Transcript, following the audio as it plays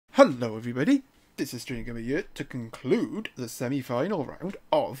Hello everybody, this is Stringham here to conclude the semi-final round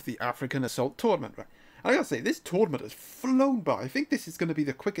of the African Assault Tournament. And I gotta say, this tournament has flown by. I think this is going to be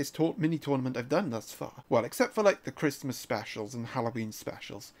the quickest mini-tournament I've done thus far. Well, except for like the Christmas specials and Halloween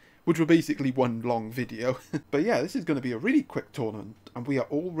specials, which were basically one long video. But yeah, this is going to be a really quick tournament, and we are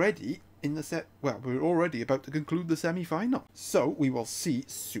already in the we're already about to conclude the semi-final. So we will see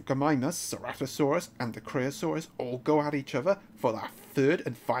Suchominmus, Ceratosaurus and Dicraeosaurus all go at each other for that third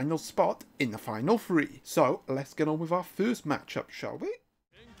and final spot in the final three. So let's get on with our first matchup, shall we?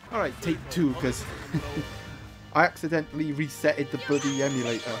 Alright, take two, because I accidentally resetted the bloody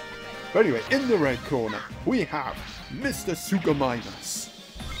emulator. But anyway, in the red corner, we have Mr. Suchominmus.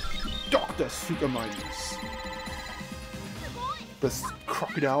 Dr. Suchominmus. The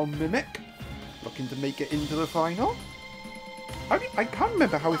crocodile mimic, looking to make it into the final. I mean, I can't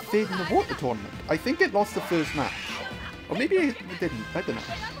remember how it fared in the water tournament. I think it lost the first match. Or maybe it didn't, I don't know.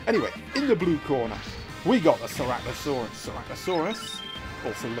 Anyway, in the blue corner, we got the Ceratosaurus. Ceratosaurus,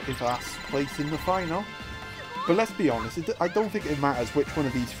 also looking for last place in the final. But let's be honest, I don't think it matters which one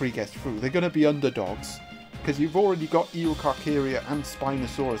of these three gets through. They're going to be underdogs, because you've already got Eocarcharia and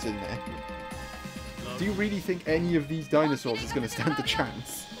Spinosaurus in there. Do you really think any of these dinosaurs is going to stand a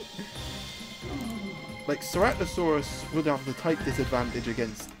chance? Like, Ceratosaurus would have the type disadvantage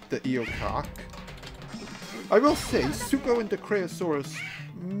against the Eocarch. I will say, Sucho and Dicraeosaurus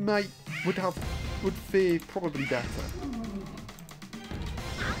would fare probably better.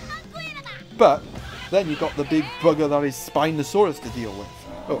 But then you got the big bugger that is Spinosaurus to deal with.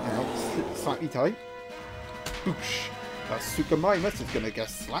 Oh, hang on, slightly tight. Boosh! That Suchominmus is going to get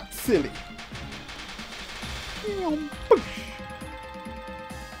slapped silly. Boosh!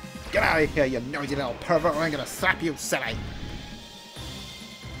 Get out of here, you noisy little pervert, or I'm going to slap you silly!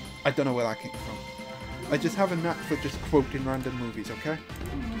 I don't know where that came from. I just have a knack for just quoting random movies, okay?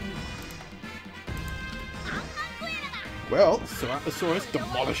 Well, Ceratosaurus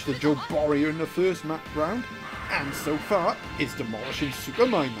demolished the Joe Borrier in the first round, and so far is demolishing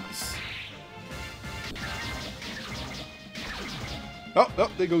Suchominmus. Oh,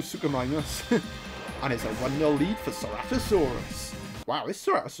 there goes Suchominmus. And it's a 1-0 lead for Ceratosaurus. Wow, this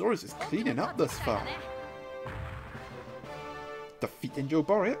Ceratosaurus is cleaning up thus far. Defeating Joe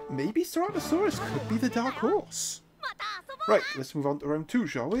Borrier, maybe Ceratosaurus could be the dark horse. Right, let's move on to round 2,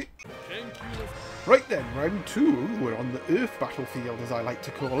 shall we? Right then, round 2, we're on the Earth battlefield, as I like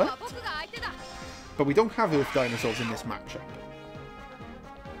to call it. But we don't have Earth dinosaurs in this matchup.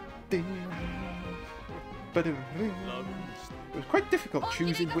 It was quite difficult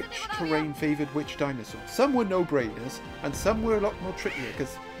choosing which terrain favoured which dinosaur. Some were no-brainers, and some were a lot more trickier,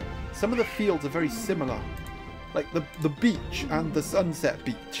 because some of the fields are very similar. Like the beach and the sunset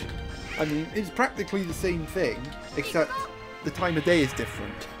beach. I mean, it's practically the same thing, except the time of day is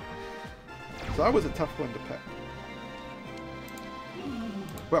different. So that was a tough one to pick.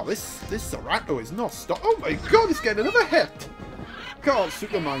 Well, this Cerato is not stopped. Oh my god, it's getting another hit! God,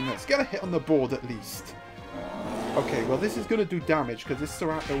 Suchominmus, get a hit on the board at least. Okay, well this is going to do damage because this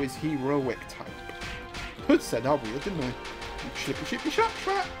Cerato is heroic type. It said that weird, didn't I? Shippy shippy shot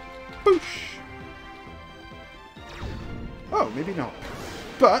trap! Boosh! Oh, maybe not.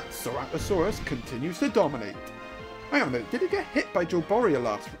 But Ceratosaurus continues to dominate. Hang on a minute, did it get hit by Joe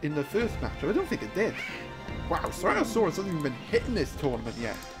Borrier in the first match? I don't think it did. Wow, Ceratosaurus hasn't even been hit in this tournament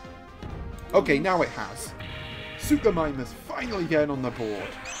yet. Okay, now it has. Suchominmus finally getting on the board.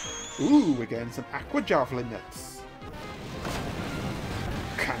 Ooh, we're getting some Aqua Javelin nets.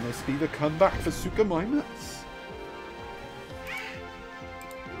 Can this be the comeback for Suchominmus?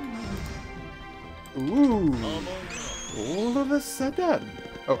 Ooh. All of a sudden.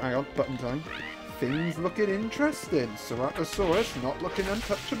 Oh, hang on, button time. Things looking interesting. Ceratosaurus not looking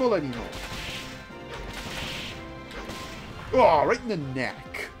untouchable anymore. Oh, right in the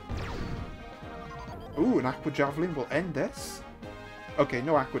neck. Ooh, an Aqua Javelin will end this. Okay,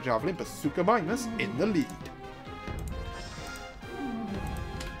 no Aqua Javelin, but Suchominmus in the lead.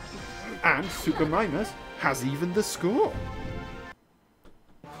 And Suchominmus has even the score.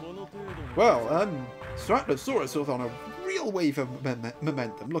 Well, Ceratosaurus was on a real wave of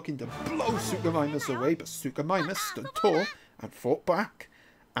momentum, looking to blow Suchominmus away, but Suchominmus stood tall and fought back.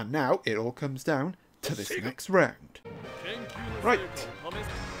 And now it all comes down to this next round. Right.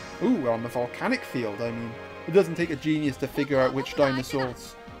 Ooh, we're on the volcanic field. I mean, it doesn't take a genius to figure out which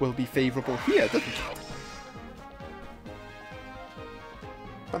dinosaurs will be favourable here, does it?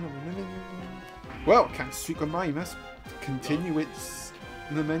 Well, can Suchominmus continue its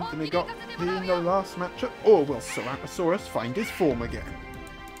momentum it got in the last matchup, or will Ceratosaurus find his form again?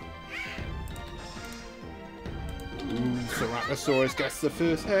 Ooh, Ceratosaurus gets the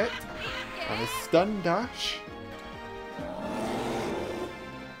first hit. And a stun dash.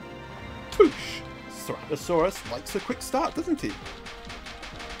 Poosh! Ceratosaurus likes a quick start, doesn't he?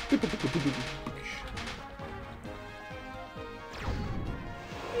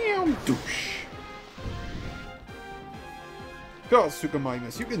 Douche. Go on,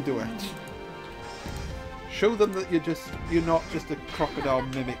 Suchominmus, you can do it. Show them that you're not just a crocodile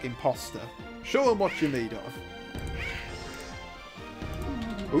mimic imposter. Show them what you're made of.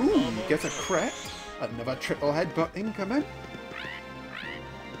 Ooh, get a crit. Another triple headbutt incoming.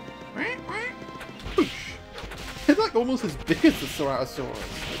 It's like almost as big as the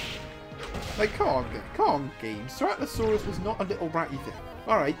Ceratosaurus. Like, come on, game. Ceratosaurus was not a little ratty thing.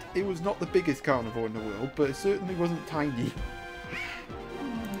 Alright, it was not the biggest carnivore in the world, but it certainly wasn't tiny.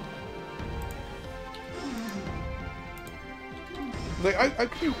 Like, I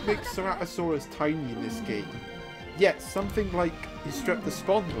could make Ceratosaurus tiny in this game. Yet, something like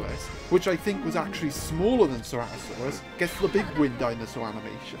Streptospondylus, which I think was actually smaller than Ceratosaurus, gets the big win dinosaur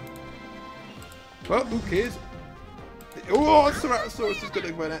animation. Well, who cares? Oh, Ceratosaurus is going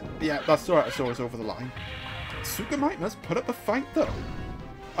to win it. Yeah, that's Ceratosaurus over the line. Suchominmus put up a fight, though.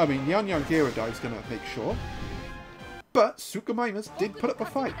 I mean, Yan Gyarados is going to make sure. But Suchominmus did put up a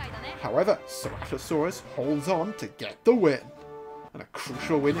fight. However, Ceratosaurus holds on to get the win. And a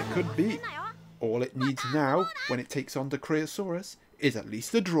crucial win it could be. All it needs now, when it takes on Dicraeosaurus, is at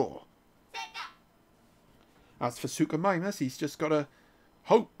least a draw. As for Suchominmus, he's just got to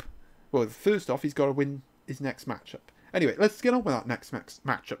hope. Well, first off, he's got to win his next matchup. Anyway, let's get on with that next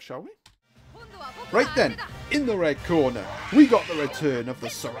matchup, shall we? Right then, in the red corner, we got the return of the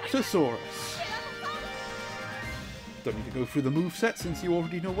Ceratosaurus. Don't need to go through the moveset since you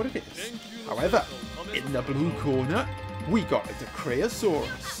already know what it is. However, in the blue corner, we got a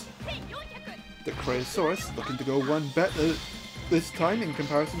Dicraeosaurus. Dicraeosaurus looking to go one better this time in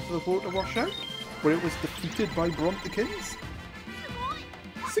comparison to the water washout, where it was defeated by Brontikins.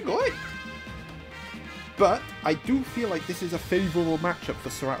 Sugoi! But I do feel like this is a favourable matchup for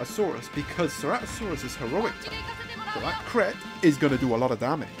Ceratosaurus because Ceratosaurus is heroic type. So that crit is going to do a lot of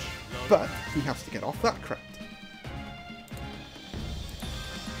damage. But he has to get off that crit.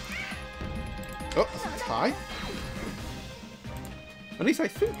 Oh, that's a tie. At least I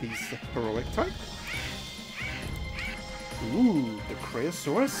think he's the heroic type. Ooh, the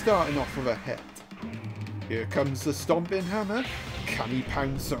Dicraeosaurus starting off with a hit. Here comes the stomping hammer. Can he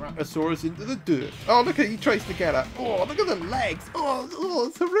pound Ceratosaurus into the dirt? Oh, look at he tries to get up. Oh, look at the legs. Oh,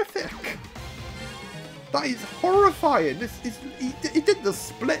 it's horrific. That is horrifying. He did the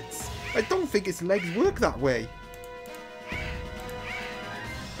splits. I don't think his legs work that way.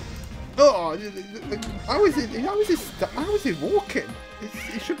 Oh, how is it walking?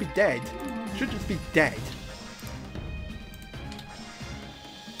 It should be dead. It should just be dead.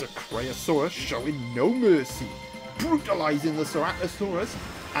 The Dicraeosaurus showing no mercy, brutalizing the Ceratosaurus,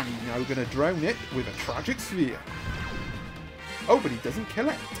 and he's now going to drown it with a tragic sphere. Oh, but he doesn't kill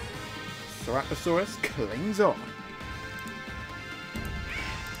it. Ceratosaurus clings on.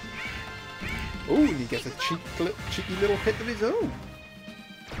 Oh, and he gets a cheeky little hit of his own.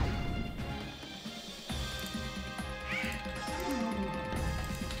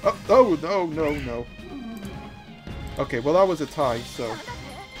 Oh, no. Okay, well that was a tie, so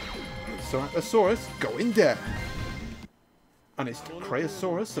Ceratosaurus going down. And it's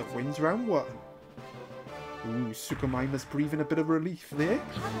Dicraeosaurus that wins round 1. Ooh, Suchominmus breathing a bit of relief there.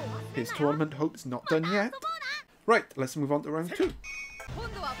 His tournament hope's not done yet. Right, let's move on to round 2.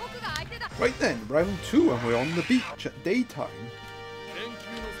 Right then, round 2, and we're on the beach at daytime.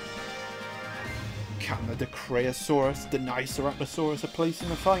 Can the Dicraeosaurus deny Ceratosaurus a place in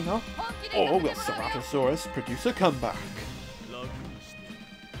the final? Or will Ceratosaurus produce a comeback?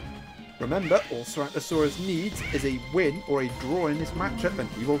 Remember, all Ceratosaurus needs is a win or a draw in this matchup and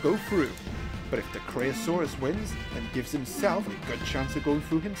he will go through. But if Dicraeosaurus wins, then gives himself a good chance of going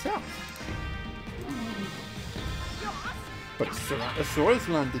through himself. But Ceratosaurus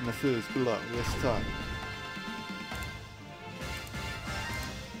landing the first blow this time.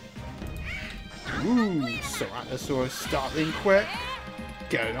 Ooh, Ceratosaurus starting quick,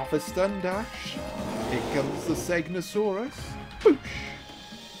 getting off a stun dash. Here comes the Segnosaurus. Boosh!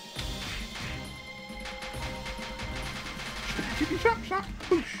 Chippy chap chap,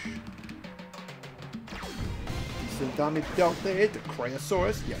 boosh! Decent damage dealt there.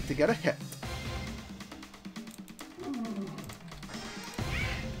 Dicraeosaurus yet to get a hit.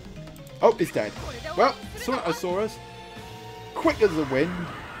 Oh, he's dead. Well, Ceratosaurus, quick as the wind,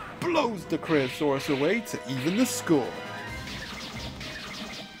 blows the Dicraeosaurus away to even the score.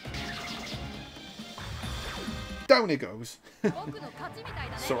 down it goes.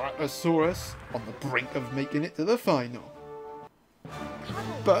 Ceratosaurus on the brink of making it to the final.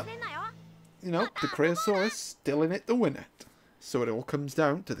 But, you know, Dicraeosaurus still in it to win it. So it all comes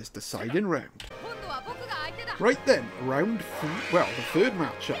down to this deciding round. Right then, round 3, well, the third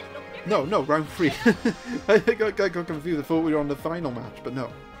matchup. No, round 3. I got confused, I thought we were on the final match, but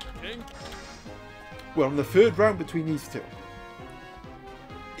no. We're on the third round between these two.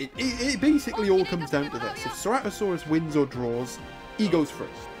 It basically all comes down to this. If Ceratosaurus wins or draws, he goes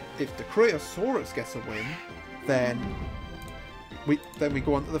first. If Dicraeosaurus gets a win, then we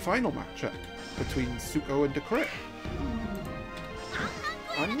go on to the final matchup between Sucho and Dicraeo.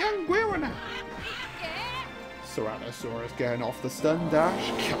 Ceratosaurus getting off the stun dash.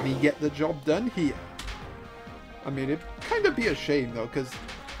 Can he get the job done here? I mean, it'd kind of be a shame though, because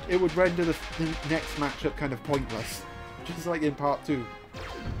it would render the next matchup kind of pointless. Just like in part 2.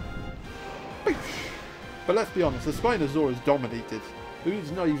 But let's be honest, the Spinosaurus dominated. It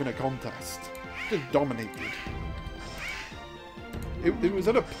was not even a contest. Just dominated. It was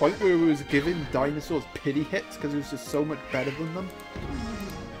at a point where it was giving dinosaurs pity hits because it was just so much better than them.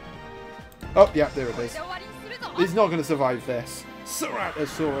 Oh, yeah, there it is. He's not going to survive this.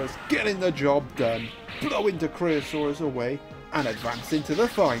 Ceratosaurus getting the job done, blowing Dicraeosaurus away, and advancing to the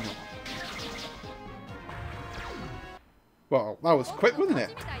final. Well, that was quick, wasn't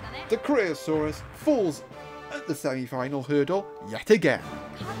it? Dicraeosaurus falls at the semi-final hurdle yet again.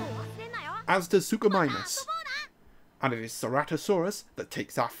 As does Suchominmus. And it is Ceratosaurus that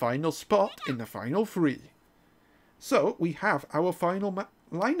takes our final spot in the final 3. So, we have our final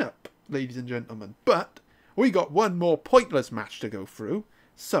lineup, ladies and gentlemen. But, we got one more pointless match to go through,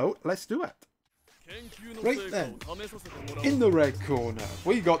 so let's do it. Right then, in the red corner,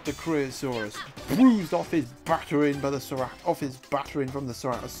 we got Dicraeosaurus, bruised off his battering from the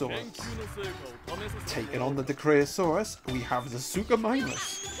Ceratosaurus. Taking on the Dicraeosaurus, we have the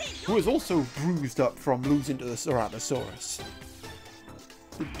Suchominmus, who is also bruised up from losing to the Ceratosaurus.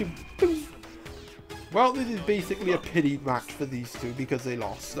 Well, this is basically a pity match for these two because they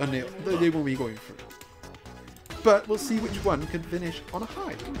lost, and they will be going through. But we'll see which one can finish on a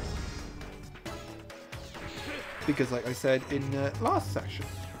high. Because, like I said in last session,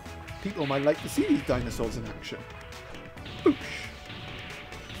 people might like to see these dinosaurs in action. Boosh.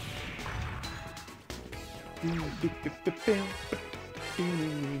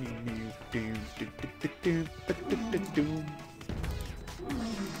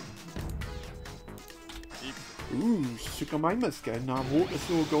 Ooh, Suchominmus getting our water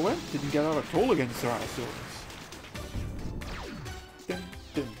sword going. Didn't get out at all against Ceratosaurus.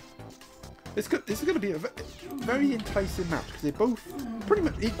 This is going to be a very enticing match because they're both pretty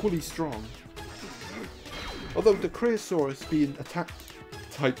much equally strong. Although Dicraeosaurus being attack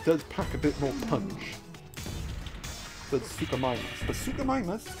type does pack a bit more punch than Suchominmus. But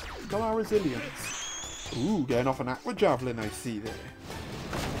Suchominmus got our resilience. Ooh, getting off an aqua javelin I see there.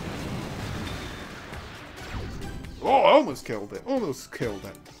 Oh, I almost killed it. Almost killed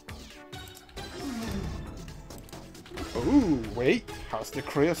it. Ooh, wait. Has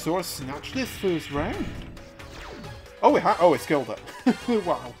Dicraeosaurus snatched this first round? Oh, it's killed it.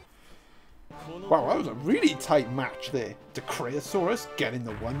 Wow. Wow, that was a really tight match there. Dicraeosaurus getting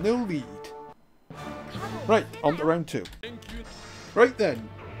the 1-0 lead. Right, on to round 2. Right then.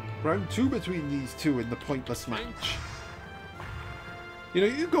 Round 2 between these two in the pointless match. You know,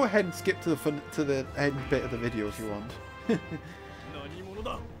 you can go ahead and skip to the end bit of the video if you want.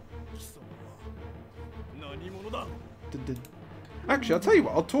 Actually, I'll tell you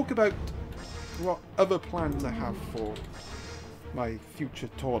what, I'll talk about what other plans I have for my future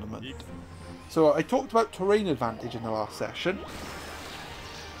tournament. So I talked about terrain advantage in the last session.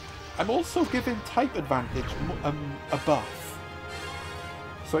 I'm also giving type advantage a buff.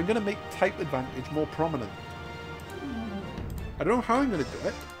 So I'm going to make type advantage more prominent. I don't know how I'm going to do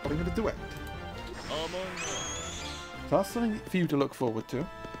it, but I'm going to do it. So that's something for you to look forward to.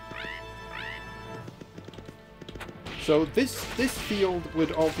 So this field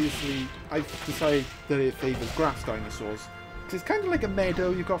would obviously, I've decided that it favours grass dinosaurs. Because it's kind of like a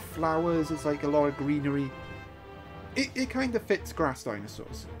meadow, you've got flowers, it's like a lot of greenery. It kind of fits grass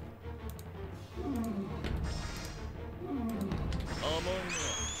dinosaurs.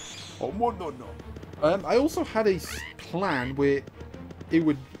 Oh, no. I also had a plan where it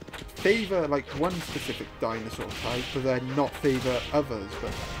would favour like one specific dinosaur type, but then not favour others,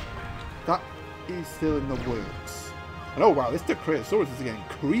 but that is still in the works. And oh wow, this Dicraeosaurus is getting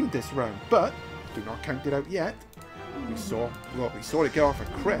creamed this round, but do not count it out yet. We saw it go off a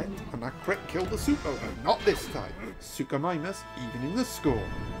crit, and that crit killed the Sucho, and not this time. Suchominmus even in the score.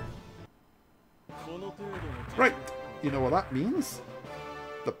 Right, you know what that means?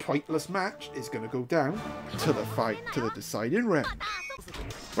 The pointless match is going to go down to the deciding round.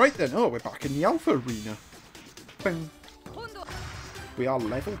 Right then, oh, we're back in the Alpha Arena. Bing. We are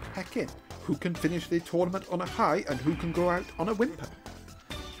level pecking. Who can finish the tournament on a high and who can go out on a whimper?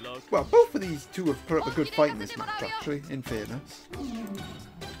 Well, both of these two have put up a good fight in this match, actually, in fairness.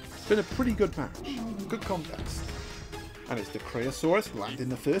 It's been a pretty good match. Good contest. And it's Dicraeosaurus landing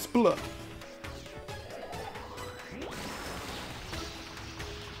the first blow.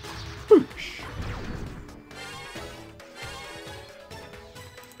 Boosh!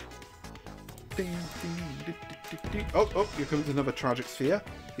 Oh, here comes another tragic sphere.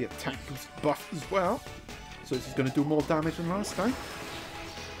 The attack is buffed as well. So this is going to do more damage than last time.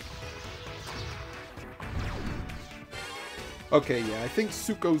 Okay, yeah, I think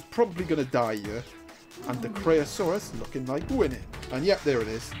Sucho's probably going to die here. And Dicraeosaurus looking like winning. And yep, there it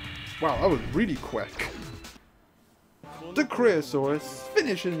is. Wow, that was really quick. Dicraeosaurus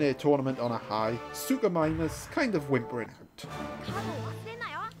finishing their tournament on a high. Suchominmus kind of whimpering out.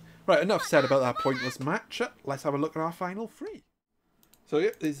 Right, enough said about that pointless match. Let's have a look at our final three. So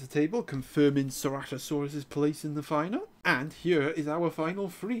yep, there's the table confirming Ceratosaurus' place in the final. And here is our final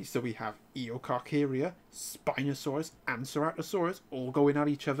three. So we have Eocarcharia, Spinosaurus and Ceratosaurus all going at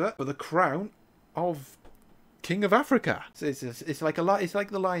each other for the crown of King of Africa. So it's like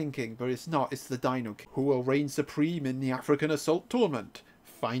the Lion King, but it's not. It's the Dino King. Who will reign supreme in the African Assault Tournament?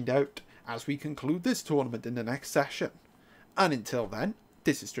 Find out as we conclude this tournament in the next session. And until then,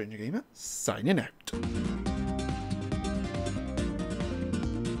 this is Stranger Gamer, signing out.